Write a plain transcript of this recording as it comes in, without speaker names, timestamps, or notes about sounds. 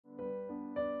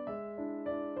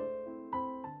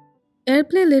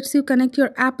Airplay lets you connect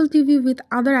your Apple TV with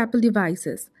other Apple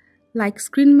devices, like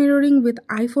screen mirroring with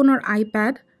iPhone or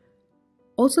iPad.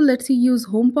 Also lets you use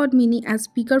HomePod Mini as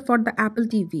speaker for the Apple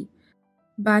TV.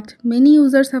 But many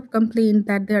users have complained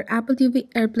that their Apple TV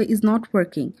Airplay is not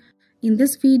working. In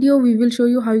this video, we will show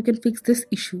you how you can fix this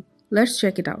issue. Let's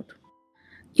check it out.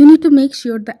 You need to make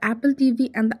sure the Apple TV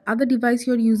and the other device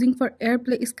you are using for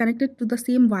Airplay is connected to the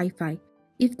same Wi-Fi.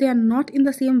 If they are not in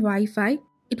the same Wi-Fi,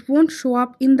 it won't show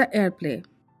up in the Airplay.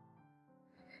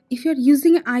 If you are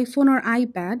using an iPhone or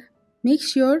iPad, make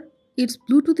sure its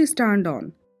Bluetooth is turned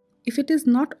on. If it is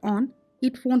not on,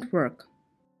 it won't work.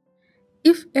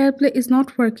 If Airplay is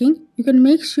not working, you can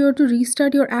make sure to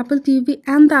restart your Apple TV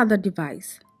and the other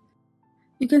device.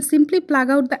 You can simply plug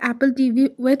out the Apple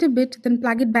TV, wait a bit, then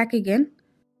plug it back again.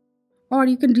 Or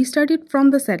you can restart it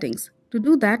from the settings. To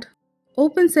do that,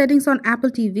 open Settings on Apple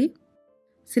TV,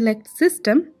 select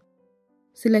System,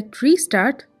 select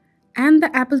Restart, and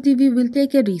the Apple TV will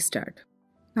take a restart.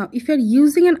 Now, if you are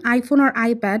using an iPhone or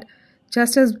iPad,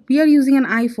 just as we are using an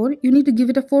iPhone, you need to give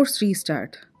it a forced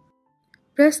restart.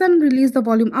 Press and release the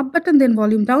volume up button, then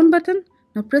volume down button.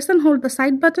 Now press and hold the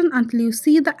side button until you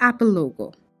see the Apple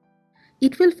logo.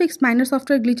 It will fix minor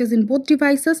software glitches in both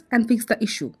devices and fix the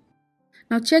issue.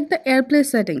 Now check the Airplay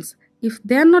settings. If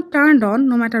they are not turned on,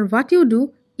 no matter what you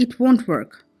do, it won't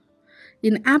work.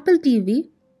 In Apple TV,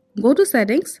 go to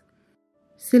Settings,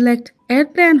 select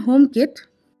Airplay and HomeKit.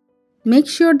 Make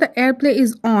sure the Airplay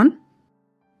is on.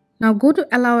 Now go to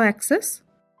Allow Access.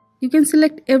 You can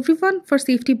select everyone for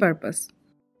safety purpose.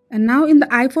 And now in the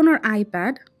iPhone or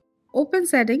iPad, open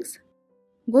Settings,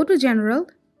 go to General,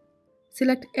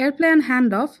 select Airplay and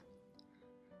Handoff,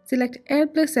 select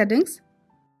Airplay Settings.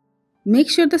 Make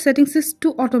sure the settings is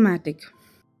to automatic.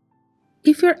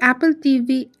 If your Apple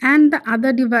TV and the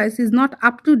other device is not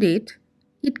up to date,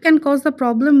 it can cause the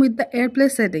problem with the Airplay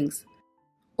settings.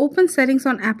 Open Settings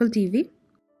on Apple TV,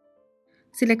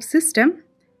 select System,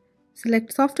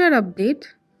 select Software Update,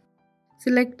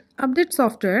 select Update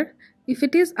Software. If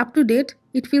it is up to date,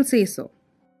 it will say so.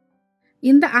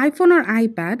 In the iPhone or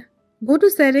iPad, go to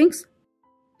Settings,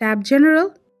 tap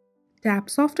General, tap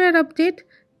Software Update.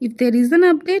 If there is an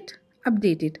update,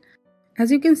 update it.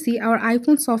 As you can see, our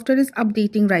iPhone software is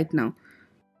updating right now.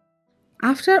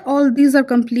 After all these are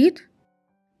complete,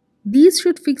 these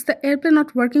should fix the Airplay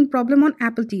not working problem on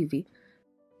Apple TV.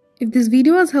 If this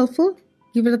video was helpful,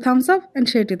 give it a thumbs up and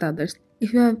share it with others.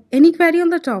 If you have any query on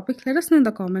the topic, let us know in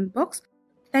the comment box.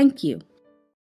 Thank you.